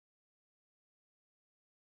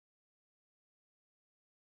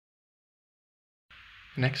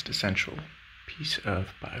The next essential piece of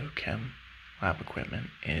Biochem lab equipment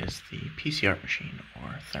is the PCR machine,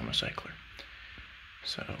 or thermocycler.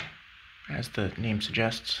 So, as the name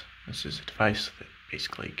suggests, this is a device that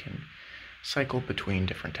basically can cycle between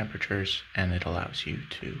different temperatures, and it allows you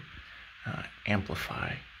to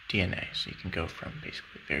amplify DNA. So you can go from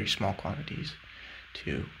basically very small quantities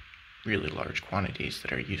to really large quantities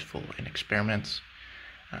that are useful in experiments.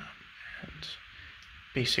 And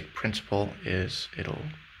basic principle is it'll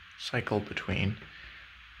cycle between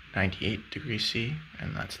 98 degrees C,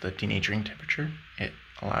 and that's the denaturing temperature. It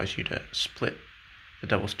allows you to split the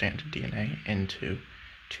double-stranded DNA into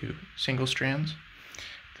two single strands.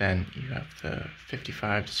 Then you have the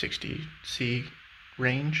 55 to 60 C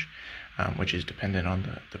range, which is dependent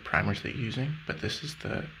on the primers that you're using, but this is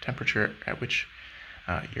the temperature at which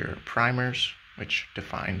your primers, which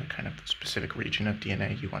define the kind of specific region of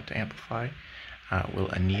DNA you want to amplify,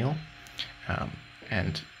 will anneal.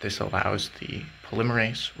 And this allows the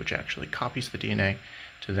polymerase, which actually copies the DNA,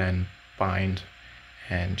 to then bind,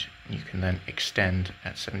 and you can then extend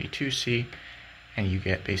at 72 C, and you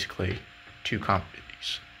get basically two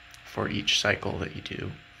copies for each cycle that you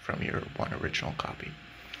do from your one original copy.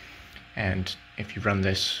 And if you run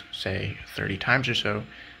this, say, 30 times or so,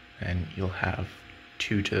 then you'll have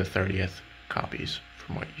 2 to the 30th copies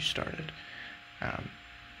from what you started.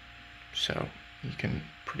 So you can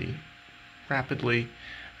pretty rapidly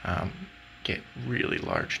get really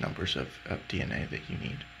large numbers of DNA that you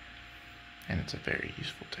need, and it's a very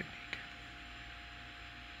useful technique.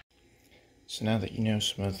 So now that you know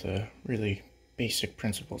some of the really basic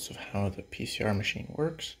principles of how the PCR machine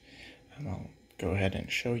works, I'll go ahead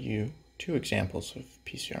and show you two examples of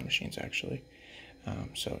PCR machines actually.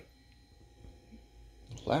 So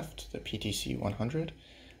left, the PTC 100.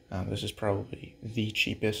 This is probably the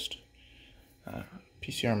cheapest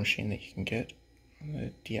PCR machine that you can get on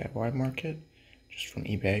the DIY market, just from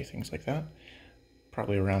eBay, things like that.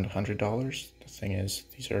 Probably around $100. The thing is,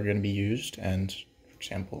 these are going to be used, and for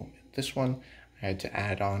example, this one, I had to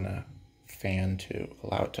add on a fan to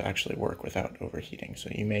allow it to actually work without overheating. So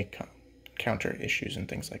you may encounter issues and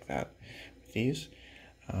things like that with these,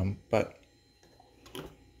 but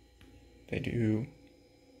they do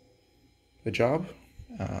the job.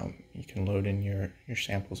 You can load in your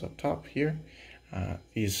samples up top here.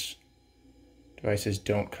 These devices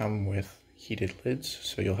don't come with heated lids,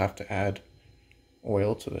 so you'll have to add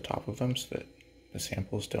oil to the top of them so that the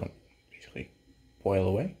samples don't basically boil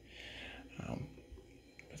away.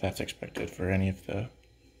 But that's expected for any of the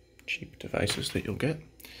cheap devices that you'll get.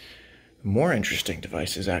 The more interesting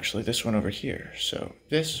device is actually this one over here. So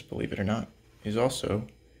this, believe it or not, is also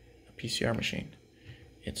a PCR machine.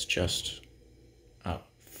 It's just a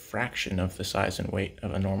fraction of the size and weight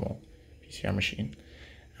of a normal PCR machine.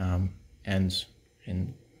 And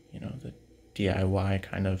in the DIY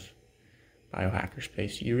kind of biohacker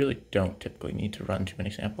space, you really don't typically need to run too many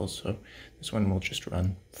samples. So this one will just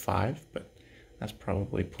run 5, but that's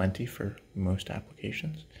probably plenty for most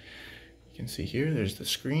applications. You can see here, there's the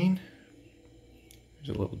screen.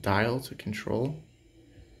 There's a little dial to control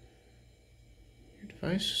your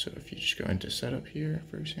device. So if you just go into setup here,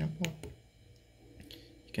 for example,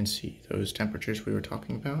 you can see those temperatures we were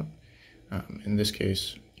talking about. In this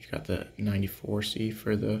case, you've got the 94 C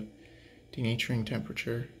for the denaturing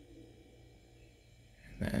temperature,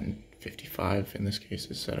 and then 55 in this case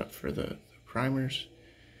is set up for the primers,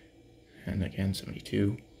 and again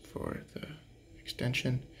 72 for the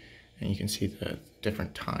extension. And you can see the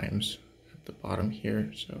different times at the bottom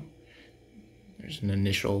here. So there's an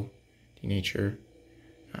initial denature,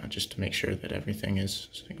 just to make sure that everything is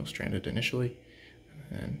single-stranded initially,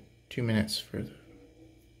 and then 2 minutes for the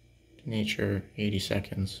denature, 80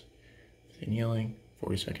 seconds for the annealing,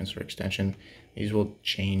 40 seconds for extension. These will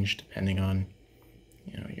change depending on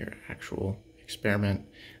your actual experiment.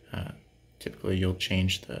 Typically you'll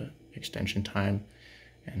change the extension time,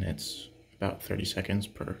 and it's about 30 seconds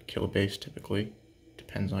per kilobase typically.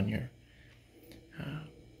 Depends on your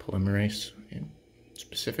polymerase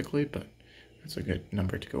specifically, but that's a good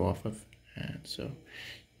number to go off of. And so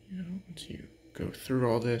once you go through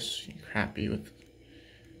all this, you're happy with the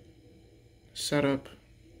setup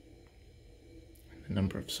and the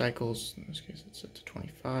number of cycles. In this case it's set to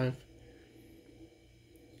 25.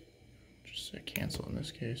 Just say cancel in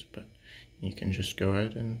this case, but you can just go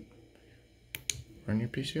ahead and run your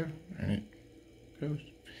PCR, and it goes.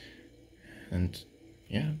 And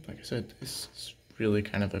yeah, like I said, this is really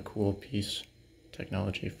kind of a cool piece of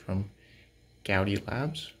technology from Gaudy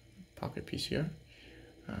Labs, Pocket PCR.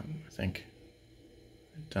 I think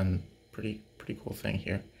I've done pretty cool thing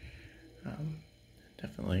here.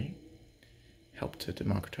 Definitely helped to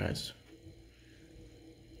democratize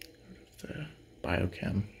the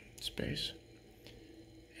biochem space.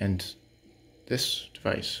 And this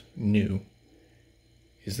device, new,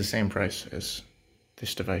 is the same price as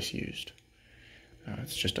this device used.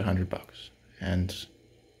 It's just $100, and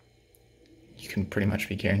you can pretty much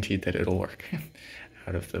be guaranteed that it'll work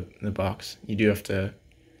out of the box. You do have to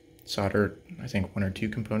solder, I think, 1 or 2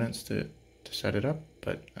 components to set it up,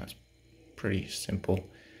 but that's pretty simple,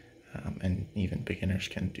 and even beginners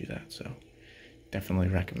can do that, so definitely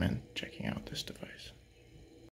recommend checking out this device.